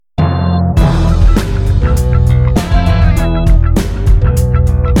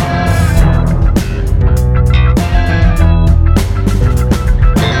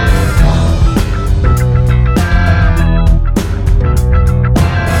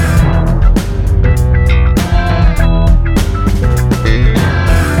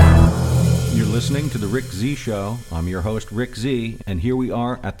Z Show. I'm your host, Rick Z, and here we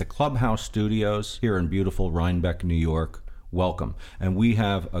are at the Clubhouse Studios here in beautiful Rhinebeck, New York. Welcome. And we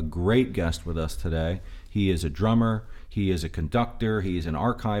have a great guest with us today. He is a drummer, he is a conductor, he is an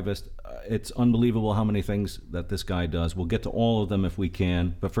archivist. It's unbelievable how many things that this guy does. We'll get to all of them if we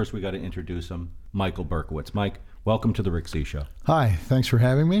can, but first we got to introduce him, Michael Berkowitz. Mike, welcome to the Rick Z Show. Hi, thanks for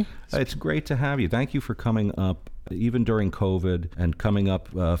having me. It's great to have you. Thank you for coming up, even during COVID, and coming up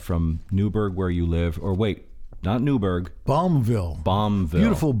from Newburgh, where you live, or wait, not Newburgh. Baumville.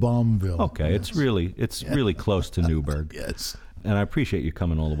 Beautiful Baumville. Okay, yes. It's really close to Newburgh. Yes. And I appreciate you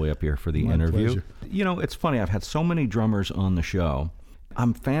coming all the way up here for the My interview. pleasure. You know, it's funny, I've had so many drummers on the show.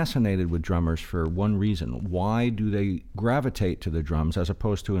 I'm fascinated with drummers for one reason. Why do they gravitate to the drums as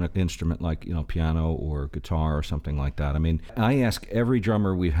opposed to an instrument like, piano or guitar or something like that? I mean, I ask every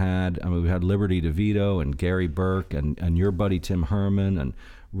drummer we've had. We've had Liberty DeVito and Gary Burke and your buddy Tim Herman and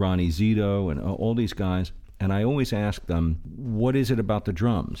Ronnie Zito and all these guys. And I always ask them, what is it about the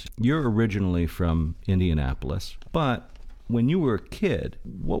drums? You're originally from Indianapolis, but when you were a kid,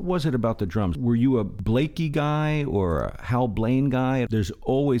 what was it about the drums? Were you a Blakey guy or a Hal Blaine guy? There's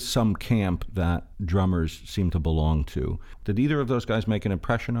always some camp that drummers seem to belong to. Did either of those guys make an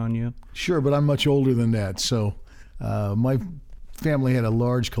impression on you? Sure, but I'm much older than that. So my family had a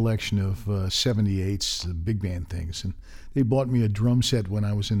large collection of 78s, big band things. And they bought me a drum set when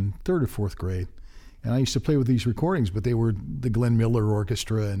I was in third or fourth grade. And I used to play with these recordings, but they were the Glenn Miller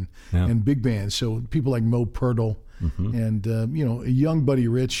Orchestra and big bands. So people like Mo Pirtle and, a young Buddy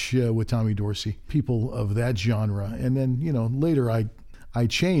Rich with Tommy Dorsey, people of that genre. And then, later I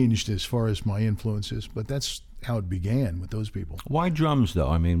changed as far as my influences, but that's how it began with those people. Why drums, though?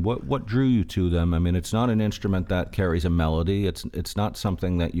 I mean, what drew you to them? I mean, it's not an instrument that carries a melody. It's not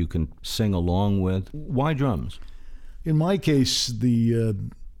something that you can sing along with. Why drums? In my case, the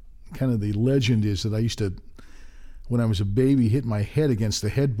legend is that I used to, when I was a baby, hit my head against the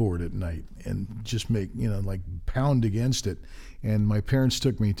headboard at night and just make, pound against it. And my parents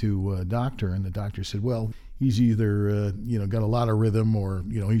took me to a doctor, and the doctor said, well, he's either, got a lot of rhythm or,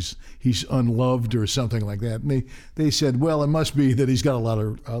 he's unloved or something like that. And they said, well, it must be that he's got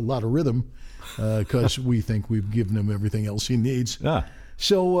a lot of rhythm because we think we've given him everything else he needs. Ah.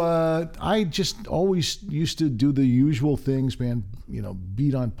 So I just always used to do the usual things, man,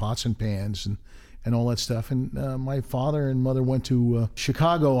 beat on pots and pans and all that stuff. And my father and mother went to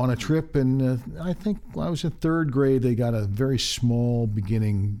Chicago on a trip, and I think when I was in third grade, they got a very small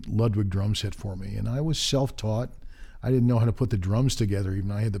beginning Ludwig drum set for me. And I was self-taught. I didn't know how to put the drums together. Even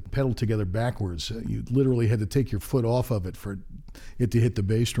I had the pedal together backwards. You literally had to take your foot off of it for it to hit the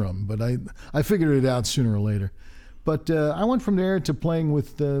bass drum. But I figured it out sooner or later. But I went from there to playing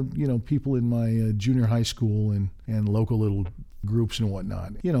with people in my junior high school and local little groups and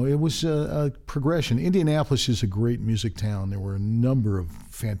whatnot. It was a progression. Indianapolis is a great music town. There were a number of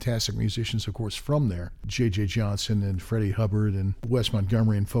fantastic musicians, of course, from there. J.J. Johnson and Freddie Hubbard and Wes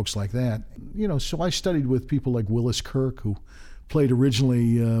Montgomery and folks like that. So I studied with people like Willis Kirk, who played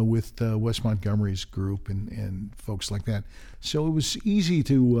originally with Wes Montgomery's group and folks like that. So it was easy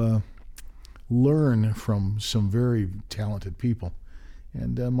to learn from some very talented people.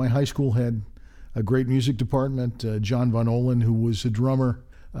 And my high school had a great music department. John Von Olen, who was a drummer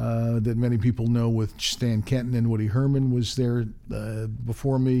that many people know with Stan Kenton and Woody Herman, was there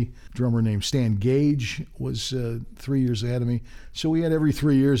before me. A drummer named Stan Gage was 3 years ahead of me. So we had every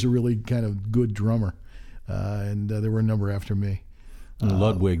 3 years a really kind of good drummer. And there were a number after me.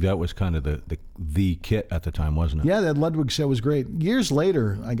 Ludwig, that was kind of the kit at the time, wasn't it? Yeah, that Ludwig set was great. Years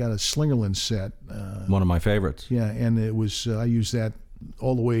later, I got a Slingerland set. One of my favorites. Yeah, and it was I used that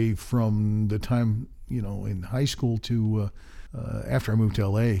all the way from the time, in high school to after I moved to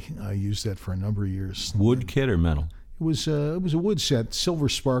L.A. I used that for a number of years. Wood kit or metal? It was a wood set, silver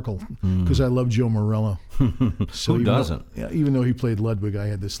sparkle, because I love Joe Morello. So who doesn't? Even though he played Ludwig, I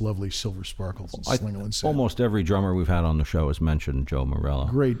had this lovely silver sparkle Slingerland set. Almost every drummer we've had on the show has mentioned Joe Morello.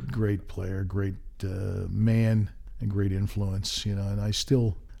 Great player, great man, and great influence. And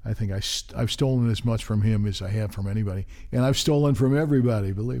I think I've stolen as much from him as I have from anybody, and I've stolen from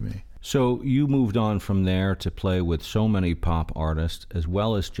everybody, believe me. So you moved on from there to play with so many pop artists as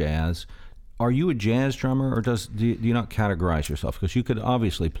well as jazz. Are you a jazz drummer, or do you not categorize yourself? Because you could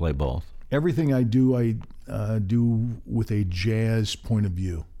obviously play both. Everything I do with a jazz point of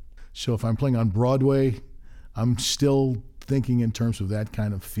view. So if I'm playing on Broadway, I'm still thinking in terms of that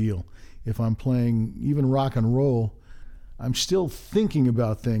kind of feel. If I'm playing even rock and roll, I'm still thinking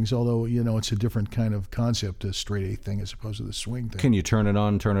about things, although, it's a different kind of concept, a straight A thing as opposed to the swing thing. Can you turn it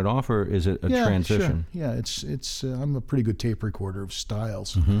on, turn it off, or is it a transition? Sure. Yeah, it's I'm a pretty good tape recorder of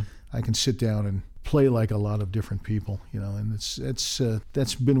styles. Mm-hmm. I can sit down and play like a lot of different people, and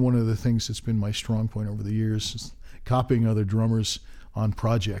that's been one of the things that's been my strong point over the years, is copying other drummers on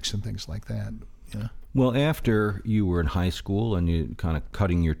projects and things like that. Well, after you were in high school and you kind of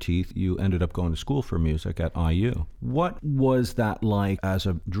cutting your teeth, you ended up going to school for music at IU. What was that like as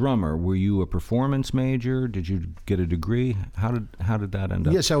a drummer? Were you a performance major? Did you get a degree? How did that end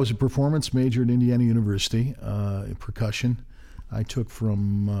up? Yes, I was a performance major at Indiana University in percussion. I took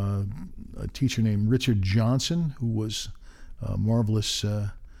from a teacher named Richard Johnson, who was a marvelous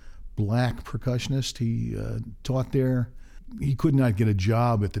black percussionist. He taught there. He could not get a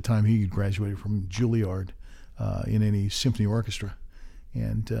job at the time he graduated from Juilliard in any symphony orchestra.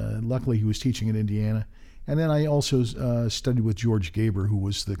 And luckily he was teaching at Indiana. And then I also studied with George Gaber, who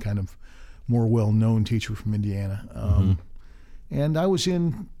was the kind of more well-known teacher from Indiana. And I was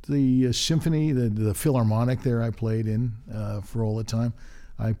in the symphony, the Philharmonic there I played in for all the time.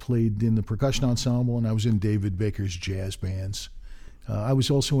 I played in the percussion ensemble, and I was in David Baker's jazz bands. I was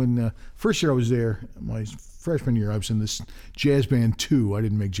also in, first year I was there, my freshman year, I was in this Jazz Band 2. I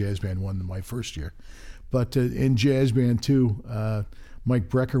didn't make Jazz Band 1 my first year. But in Jazz Band 2, Mike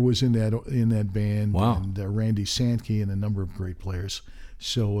Brecker was in that band, wow. And Randy Sankey and a number of great players.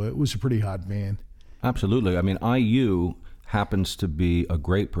 So it was a pretty hot band. Absolutely. I mean, IU happens to be a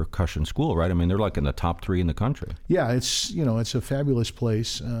great percussion school, right? I mean, they're like in the top 3 in the country. Yeah, it's a fabulous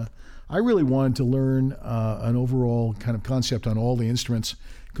place. I really wanted to learn an overall kind of concept on all the instruments,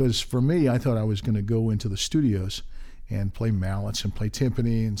 because for me, I thought I was going to go into the studios and play mallets and play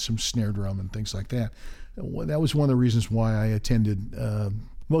timpani and some snare drum and things like that. That was one of the reasons why I attended.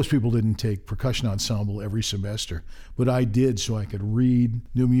 Most people didn't take percussion ensemble every semester, but I did, so I could read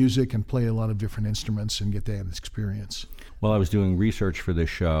new music and play a lot of different instruments and get that experience. While I was doing research for this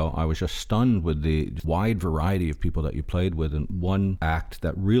show, I was just stunned with the wide variety of people that you played with, and one act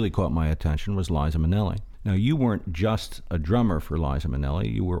that really caught my attention was Liza Minnelli. Now, you weren't just a drummer for Liza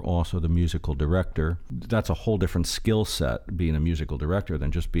Minnelli, you were also the musical director. That's a whole different skill set, being a musical director,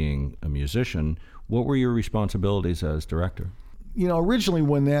 than just being a musician. What were your responsibilities as director? Originally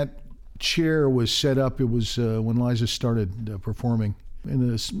when that chair was set up, it was when Liza started performing. In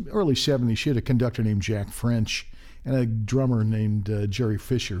the early 70s, she had a conductor named Jack French and a drummer named Jerry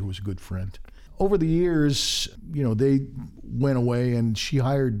Fisher, who was a good friend. Over the years, they went away, and she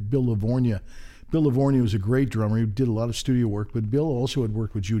hired Bill Livornia. Bill Livornia was a great drummer. He did a lot of studio work, but Bill also had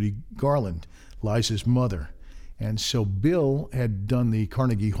worked with Judy Garland, Liza's mother. And so Bill had done the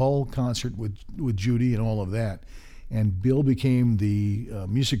Carnegie Hall concert with Judy and all of that. And Bill became the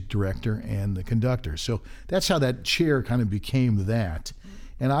music director and the conductor. So that's how that chair kind of became that.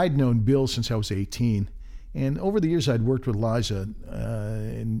 And I'd known Bill since I was 18. And over the years, I'd worked with Liza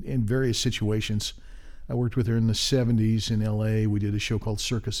in various situations. I worked with her in the 70s in L.A. We did a show called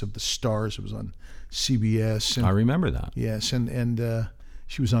Circus of the Stars. It was on CBS. And, I remember that. Yes, and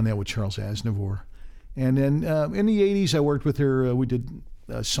she was on that with Charles Aznavour. And then in the 80s, I worked with her. We did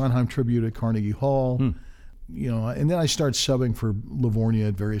a Sondheim tribute at Carnegie Hall. And then I started subbing for Livornia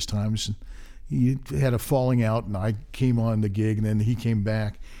at various times. And he had a falling out, and I came on the gig, and then he came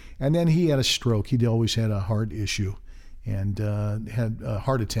back. And then he had a stroke. He'd always had a heart issue and had a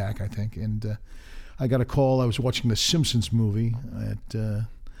heart attack, I think. And I got a call. I was watching the Simpsons movie at the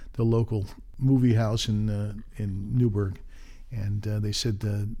local movie house in Newburgh. And they said,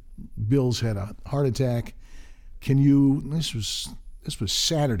 Bill's had a heart attack. This was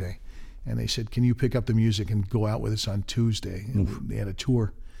Saturday. And they said, can you pick up the music and go out with us on Tuesday? And they had a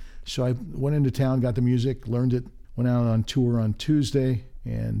tour. So I went into town, got the music, learned it, went out on tour on Tuesday,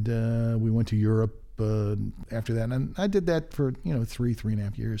 and we went to Europe after that. And I did that for,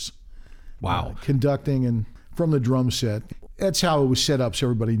 3.5 years. Wow. Conducting and from the drum set. That's how it was set up, so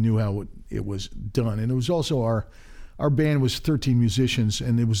everybody knew how it was done. And it was also our band was 13 musicians,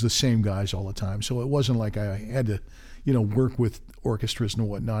 and it was the same guys all the time. So it wasn't like I had to, work with orchestras and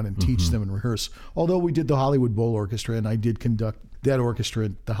whatnot and teach them and rehearse. Although we did the Hollywood Bowl Orchestra, and I did conduct that orchestra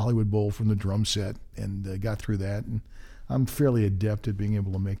at the Hollywood Bowl from the drum set and got through that. And I'm fairly adept at being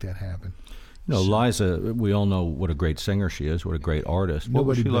able to make that happen. Liza, we all know what a great singer she is, what a great artist. What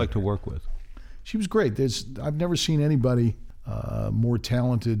was she like to work with? She was great. I've never seen anybody more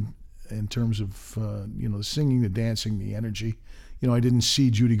talented in terms of the singing, the dancing, the energy. I didn't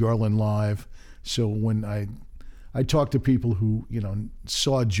see Judy Garland live, so when I talk to people who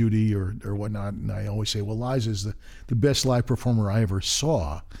saw Judy or whatnot, and I always say, well, Liza's the best live performer I ever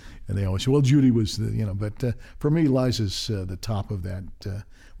saw, and they always say, well, Judy was but for me, Liza's the top of that.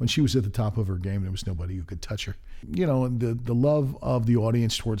 When she was at the top of her game, there was nobody who could touch her. The love of the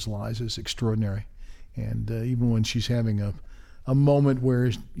audience towards Liza is extraordinary, and even when she's having a a moment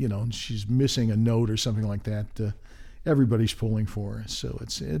where, you know, she's missing a note or something like that, everybody's pulling for her. So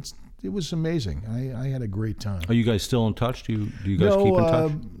it was amazing. I had a great time. Are you guys still in touch? Do you guys keep in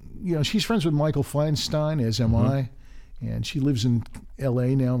touch? You know, she's friends with Michael Feinstein, as am I, and she lives in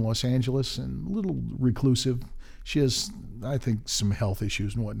L.A. now, in Los Angeles, and a little reclusive. She has, I think, some health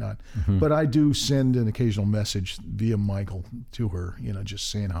issues and whatnot. But I do send an occasional message via Michael to her, you know, just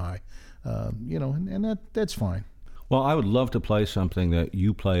saying hi, you know, and that's fine. Well, I would love to play something that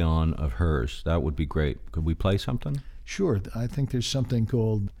you play on of hers. That would be great. Could we play something? Sure. I think there's something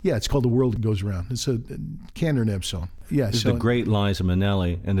called, it's called The World Goes Around. It's a Kander Neb song. Yeah, this is the great Liza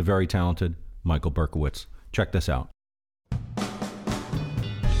Minnelli and the very talented Michael Berkowitz. Check this out.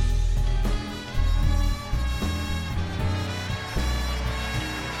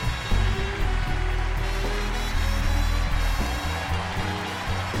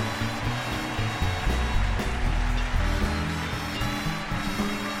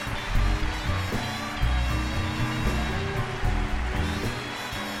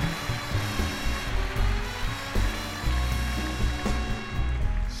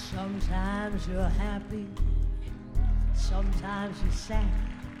 Sometimes you're happy, sometimes you're sad,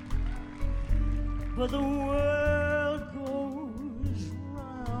 but the world goes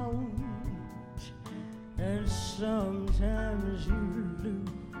round, and sometimes you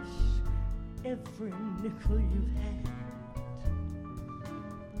lose every nickel you've had,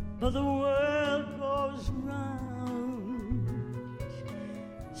 but the world goes round.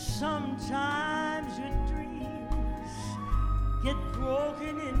 Sometimes your dreams get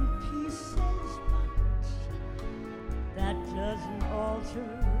broken in pieces, but that doesn't alter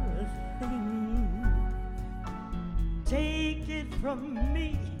a thing. Take it from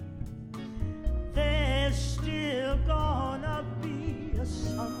me, there's still gonna be a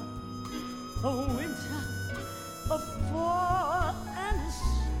summer, a winter, a fall and a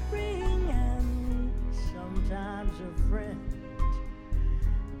spring, and sometimes a friend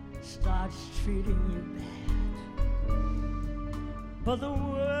starts treating you bad. But the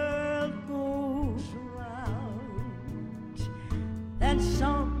world goes round, and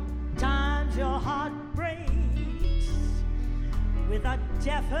sometimes your heart breaks with a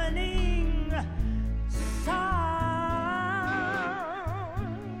deafening sound.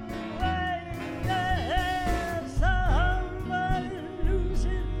 Somebody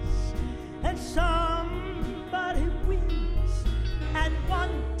loses and somebody wins, and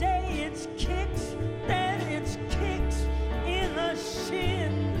one day it's kicks, then it's kicks in the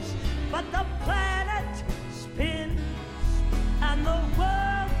shins, but the planet spins and the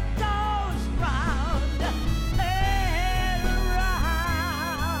world goes round and round.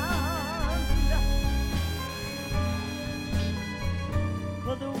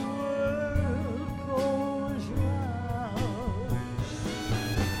 But the world goes round.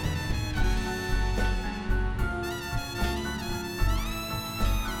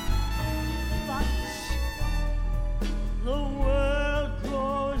 But the world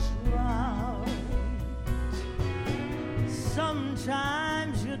goes round.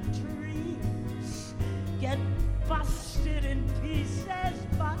 Sometimes your dreams get busted in pieces,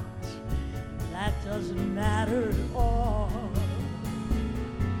 but that doesn't matter at all.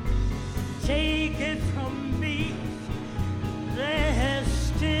 Take it from me, there's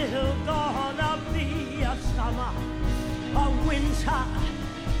still gonna be a summer, a winter,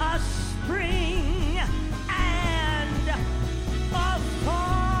 a spring, and a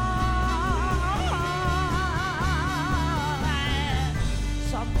fall. And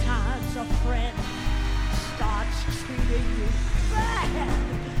sometimes a friend starts treating you bad,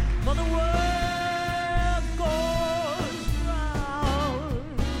 but the world goes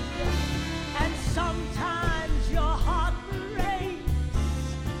round, and sometimes your heart breaks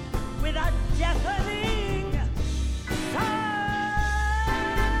with a deafening sound.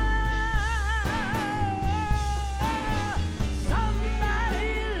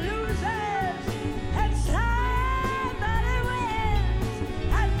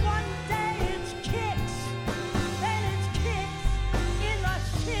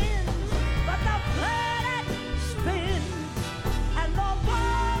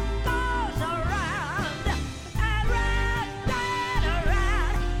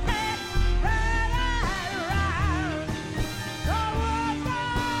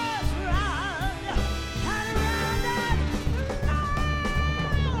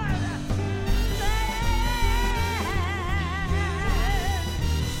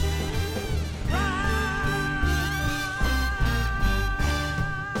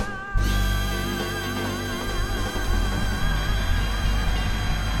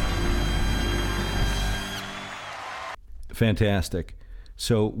 Fantastic.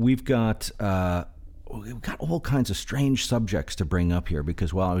 So we've got all kinds of strange subjects to bring up here,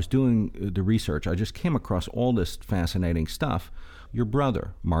 because while I was doing the research, I just came across all this fascinating stuff. Your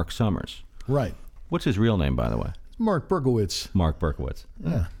brother, Mark Summers. Right. What's his real name, by the way? Mark Berkowitz. Mark Berkowitz.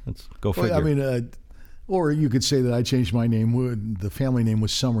 Yeah. Let's go figure. Well, I mean, or you could say that I changed my name. The family name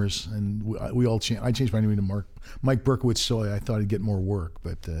was Summers, and we all changed. I changed my name to Mike Berkowitz, so I thought I'd get more work,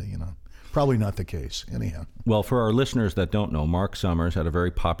 but probably not the case. Anyhow. Well, for our listeners that don't know, Mark Summers had a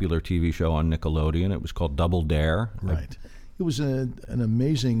very popular TV show on Nickelodeon. It was called Double Dare. Right. It was an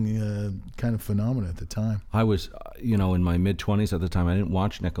amazing kind of phenomenon at the time. I was, in my mid-20s at the time. I didn't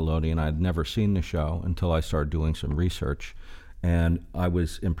watch Nickelodeon. I'd never seen the show until I started doing some research. And I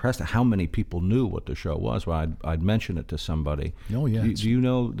was impressed at how many people knew what the show was. Well, I'd mention it to somebody. Oh, yeah. Do you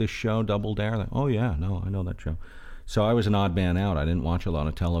know this show, Double Dare? Like, oh, yeah, no, I know that show. So I was an odd man out. I didn't watch a lot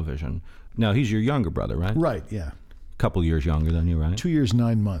of television. Now, he's your younger brother, right? Right, yeah. A couple years younger than you, right? 2 years,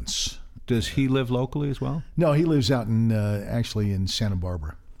 9 months. Does he live locally as well? No, he lives out actually in Santa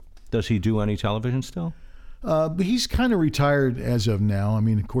Barbara. Does he do any television still? But he's kind of retired as of now. I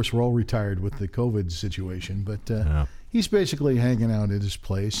mean, of course, we're all retired with the COVID situation, but he's basically hanging out at his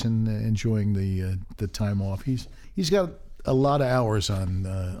place and enjoying the time off. He's got a lot of hours on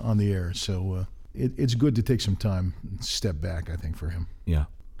the air, so it's good to take some time and step back, I think, for him. Yeah.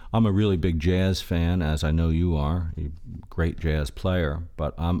 I'm a really big jazz fan, as I know you are. You're a great jazz player,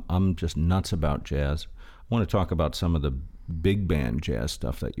 but I'm just nuts about jazz. I want to talk about some of the big band jazz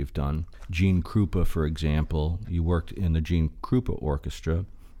stuff that you've done. Gene Krupa, for example. You worked in the Gene Krupa Orchestra.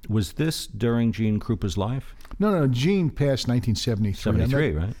 Was this during Gene Krupa's life? No. Gene passed 1973.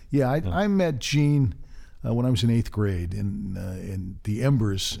 73, right? Yeah, I met Gene when I was in 8th grade in the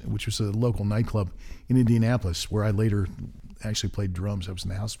Embers, which was a local nightclub in Indianapolis, where I later actually played drums. I was in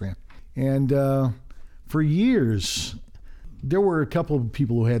the house band. And for years, there were a couple of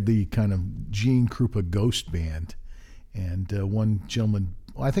people who had the kind of Gene Krupa ghost band. And one gentleman,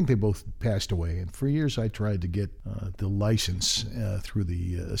 I think they both passed away. And for years, I tried to get the license through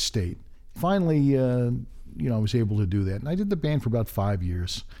the estate. Finally, I was able to do that. And I did the band for about 5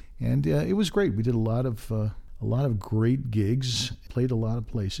 years. And it was great. We did a lot of great gigs, played a lot of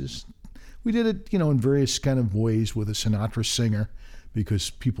places. We did it, in various kind of ways with a Sinatra singer,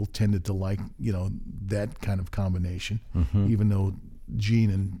 because people tended to like, that kind of combination, even though Gene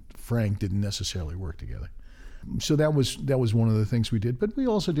and Frank didn't necessarily work together. So that was one of the things we did. But we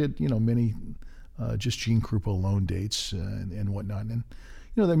also did, many just Gene Krupa alone dates and whatnot. And,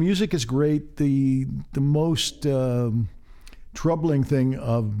 the music is great. The most troubling thing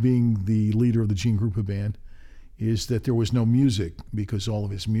of being the leader of the Gene Krupa band is that there was no music, because all of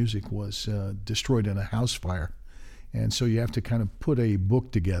his music was destroyed in a house fire. And so you have to kind of put a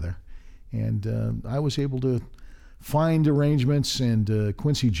book together. And I was able to find arrangements, and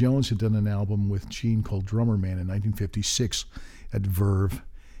Quincy Jones had done an album with Gene called Drummer Man in 1956 at Verve.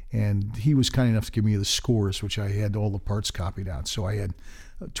 And he was kind enough to give me the scores, which I had all the parts copied out. So I had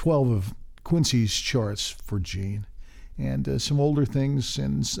 12 of Quincy's charts for Gene, and some older things,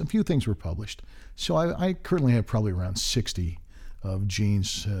 and a few things were published. So I currently have probably around 60 of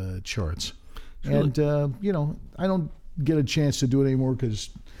Gene's charts. And, I don't get a chance to do it anymore,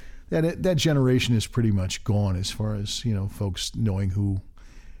 because that generation is pretty much gone as far as, folks knowing who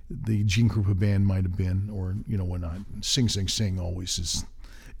the Gene Krupa band might have been, or, whatnot. Sing, Sing, Sing always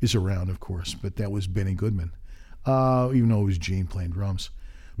is around, of course, but that was Benny Goodman, even though it was Gene playing drums.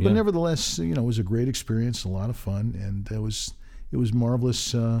 But nevertheless, it was a great experience, a lot of fun, and it was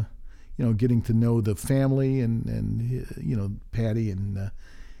marvelous, getting to know the family and Patty and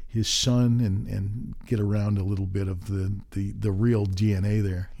his son, and get around a little bit of the real DNA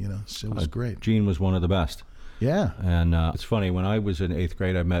there, so it was great. Gene was one of the best. Yeah. And it's funny, when I was in 8th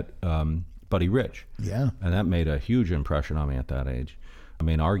grade, I met Buddy Rich. Yeah. And that made a huge impression on me at that age. I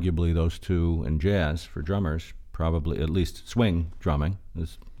mean, arguably those two in jazz, for drummers, probably, at least swing drumming,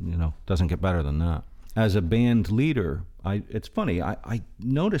 is, doesn't get better than that. As a band leader, it's funny, I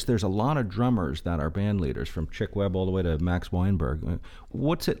noticed there's a lot of drummers that are band leaders, from Chick Webb all the way to Max Weinberg.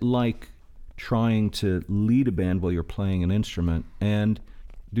 What's it like trying to lead a band while you're playing an instrument? And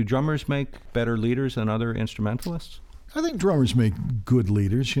do drummers make better leaders than other instrumentalists? I think drummers make good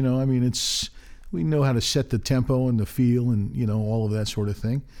leaders. We know how to set the tempo and the feel, and all of that sort of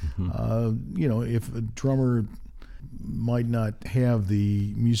thing. If a drummer might not have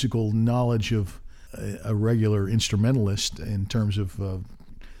the musical knowledge of a regular instrumentalist in terms of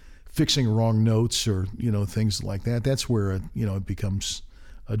fixing wrong notes or things like that, that's where it becomes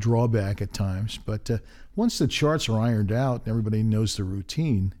a drawback at times. But once the charts are ironed out and everybody knows the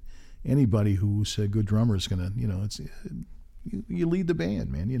routine, anybody who's a good drummer is going to, it's you lead the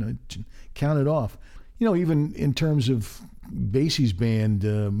band, man. Count it off. Even in terms of Basie's band,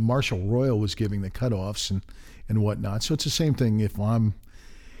 Marshall Royal was giving the cutoffs and whatnot. So it's the same thing if I'm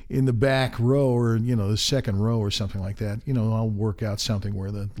in the back row or, the second row or something like that. I'll work out something where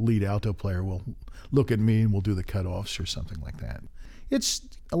the lead alto player will look at me and we'll do the cutoffs or something like that. It's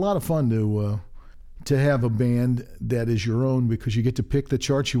a lot of fun to have a band that is your own because you get to pick the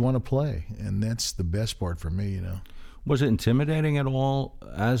charts you want to play, and that's the best part for me, Was it intimidating at all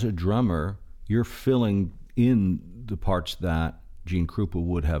as a drummer? You're filling in the parts that Gene Krupa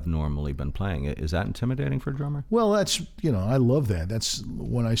would have normally been playing. Is that intimidating for a drummer? Well, that's, I love that. That's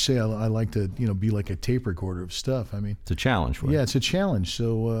when I say I like to, be like a tape recorder of stuff. I mean, it's a challenge for you. Yeah, it's a challenge.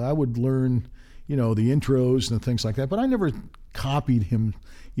 So I would learn, the intros and things like that, but I never copied him,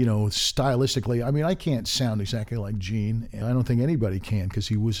 stylistically. I mean, I can't sound exactly like Gene, and I don't think anybody can because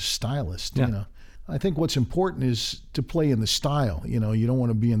he was a stylist, I think what's important is to play in the style. You don't want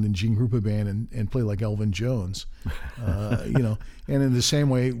to be in the Gene Krupa band and play like Elvin Jones. And in the same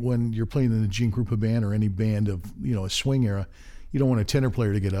way, when you're playing in the Gene Krupa band or any band of, a swing era, you don't want a tenor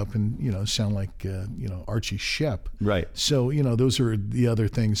player to get up and, sound like, Archie Shepp. Right. So, those are the other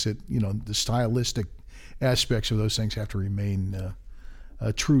things that, the stylistic aspects of those things have to remain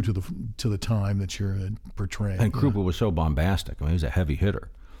true to the time that you're portraying. And Krupa was so bombastic. I mean, he was a heavy hitter.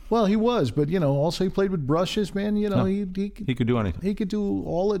 Well, he was, but also he played with brushes, man. He could do anything. He could do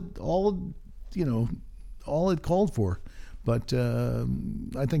all it called for. But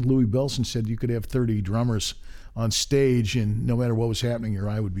I think Louis Bellson said you could have 30 drummers on stage, and no matter what was happening, your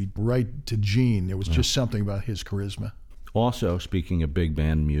eye would be right to Gene. There was just something about his charisma. Also, speaking of big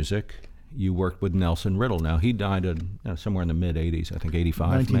band music, you worked with Nelson Riddle. Now, he died somewhere in the mid-'80s, I think 85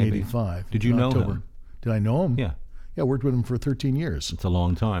 1985. maybe. Did you know him? Did I know him? Yeah. Yeah, I worked with him for 13 years. It's a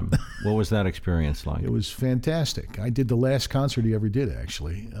long time. What was that experience like? It was fantastic. I did the last concert he ever did,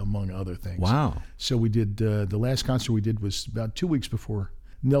 actually, among other things. Wow. So we did, the last concert we did was about 2 weeks before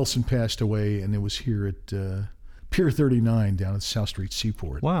Nelson passed away, and it was here at Pier 39 down at South Street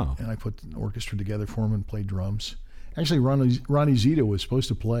Seaport. Wow. And I put an orchestra together for him and played drums. Actually, Ronnie Zito was supposed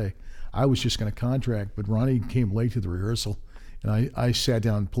to play. I was just going to contract, but Ronnie came late to the rehearsal, and I sat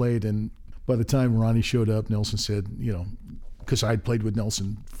down and played, and by the time Ronnie showed up, Nelson said, because I'd played with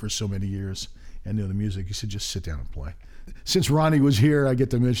Nelson for so many years and knew the music, he said, just sit down and play. Since Ronnie was here, I get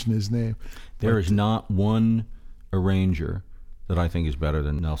to mention his name. There is not one arranger that I think is better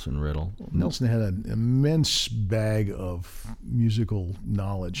than Nelson Riddle. Nelson had an immense bag of musical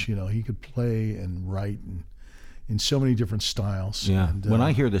knowledge. He could play and write in so many different styles. Yeah. And, when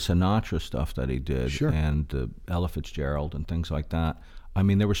I hear the Sinatra stuff that he did, sure. and Ella Fitzgerald and things like that, I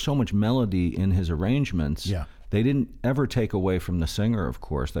mean, there was so much melody in his arrangements. Yeah. They didn't ever take away from the singer, of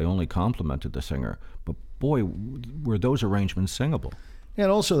course. They only complimented the singer. But boy, were those arrangements singable. And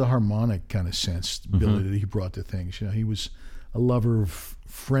also the harmonic kind of sensibility that he brought to things. He was a lover of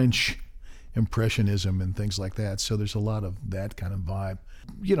French impressionism and things like that. So there's a lot of that kind of vibe.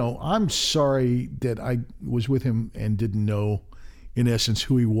 I'm sorry that I was with him and didn't know, in essence,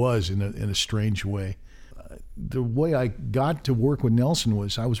 who he was in a strange way. The way I got to work with Nelson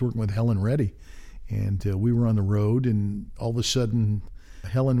was I was working with Helen Reddy, and we were on the road, and all of a sudden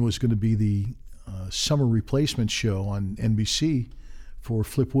Helen was going to be the summer replacement show on NBC for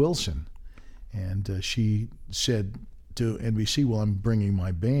Flip Wilson. And she said to NBC, well, I'm bringing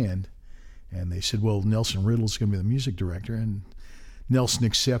my band. And they said, well, Nelson Riddle's going to be the music director. And Nelson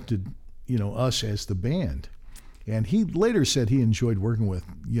accepted, us as the band. And he later said he enjoyed working with,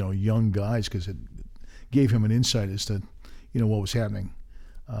 young guys because it gave him an insight as to, what was happening.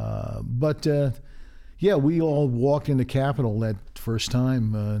 Yeah, we all walked into Capitol that first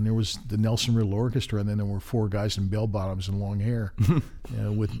time, and there was the Nelson Riddle Orchestra, and then there were 4 guys in bell bottoms and long hair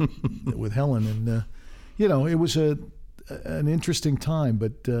with Helen. And, it was an interesting time,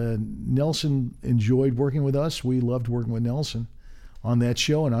 but Nelson enjoyed working with us. We loved working with Nelson on that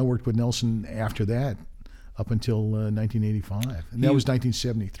show, and I worked with Nelson after that up until 1985. And that was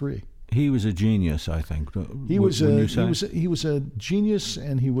 1973. He was a genius, I think. He was a genius,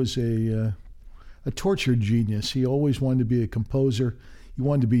 and he was a tortured genius. He always wanted to be a composer. He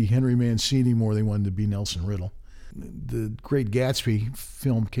wanted to be Henry Mancini more than he wanted to be Nelson Riddle. The Great Gatsby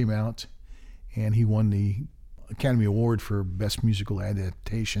film came out, and he won the Academy Award for Best Musical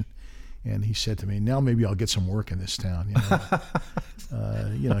Adaptation. And he said to me, "Now maybe I'll get some work in this town."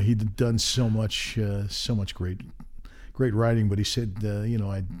 He'd done so much great writing, but he said,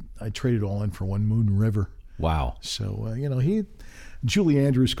 I traded all in for One Moon River. Wow. So, Julie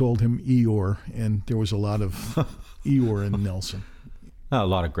Andrews called him Eeyore, and there was a lot of Eeyore in Nelson. A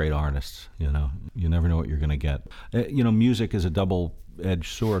lot of great artists, You never know what you're going to get. Music is a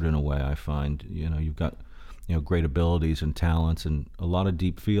double-edged sword in a way, I find. You've got, great abilities and talents and a lot of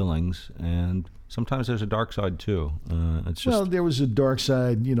deep feelings, and sometimes there's a dark side, too. Well, there was a dark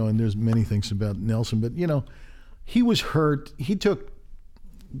side, and there's many things about Nelson, but, he was hurt. He took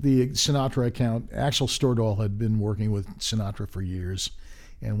the Sinatra account. Axel Stordahl had been working with Sinatra for years,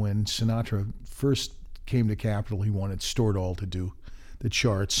 and when Sinatra first came to Capitol, he wanted Stordahl to do the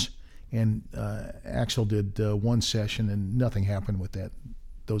charts, and Axel did one session, and nothing happened with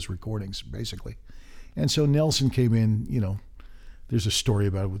those recordings, basically. And so Nelson came in, there's a story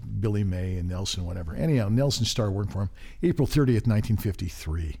about it with Billy May and Nelson, whatever. Anyhow, Nelson started working for him. April 30th,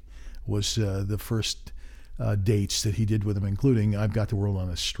 1953 was the first dates that he did with him, including I've Got the World on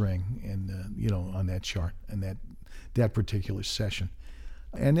a String, and, on that chart, and that particular session.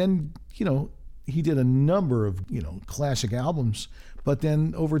 And then, he did a number of, classic albums, but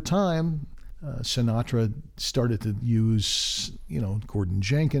then over time, Sinatra started to use, Gordon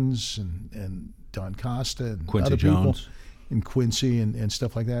Jenkins and Don Costa and Quincy other Jones. people, and Quincy and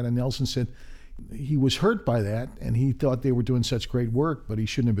stuff like that. And Nelson said he was hurt by that, and he thought they were doing such great work, but he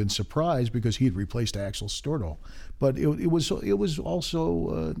shouldn't have been surprised because he had replaced Axel Stordahl. But it was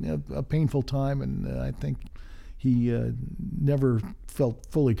also a painful time, and I think he never felt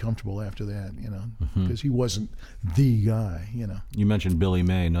fully comfortable after that, because he wasn't the guy, You mentioned Billy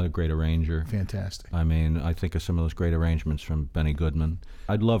May, another great arranger. Fantastic. I mean, I think of some of those great arrangements from Benny Goodman.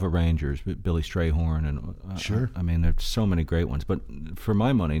 I'd love arrangers, Billy Strayhorn, and Sure. I mean, there's so many great ones. But for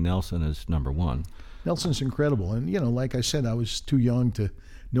my money, Nelson is number one. Nelson's incredible, and like I said, I was too young to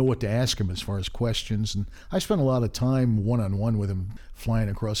know what to ask him as far as questions, and I spent a lot of time one-on-one with him, flying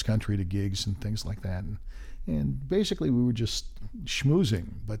across country to gigs and things like that. And basically, we were just schmoozing.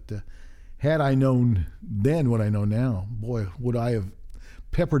 But had I known then what I know now, boy, would I have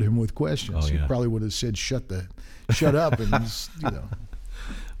peppered him with questions. Oh, yeah. He probably would have said, shut up, and,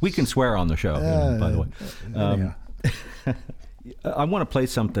 We can swear on the show, by the way. Anyhow. I want to play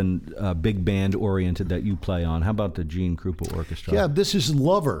something big band oriented that you play on. How about the Gene Krupa Orchestra? Yeah, this is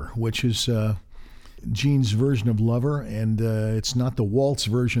Lover, which is Gene's version of Lover, and it's not the waltz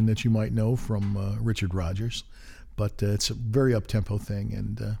version that you might know from Richard Rodgers, but it's a very up-tempo thing,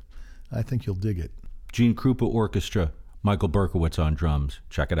 and I think you'll dig it. Gene Krupa Orchestra, Michael Berkowitz on drums.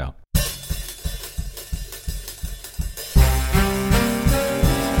 Check it out.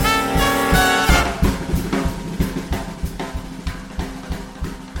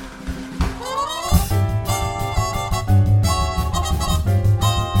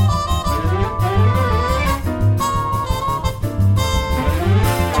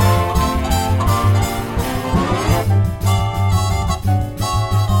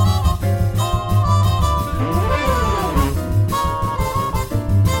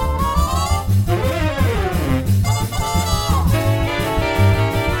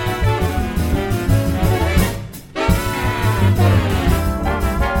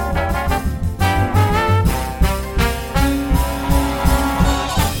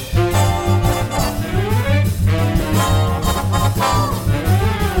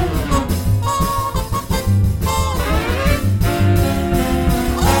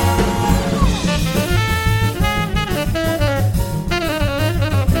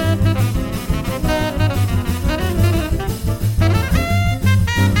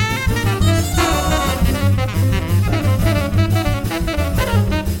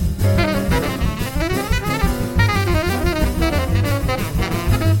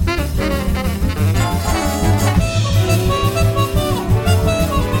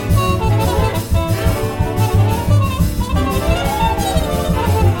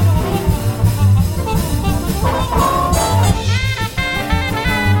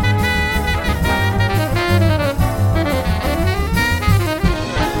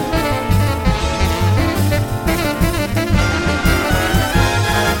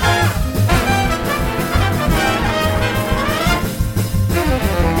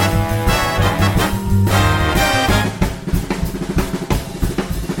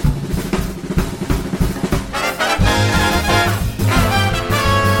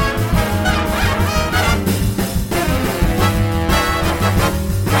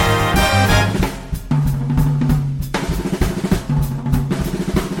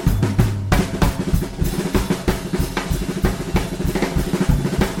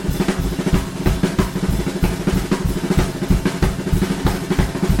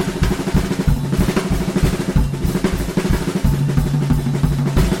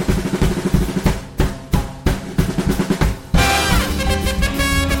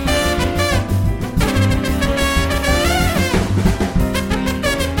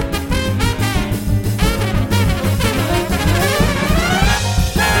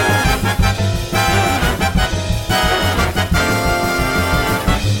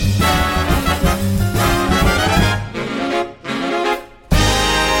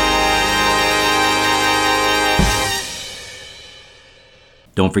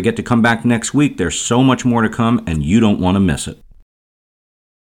 Don't forget to come back next week. There's so much more to come, and you don't want to miss it.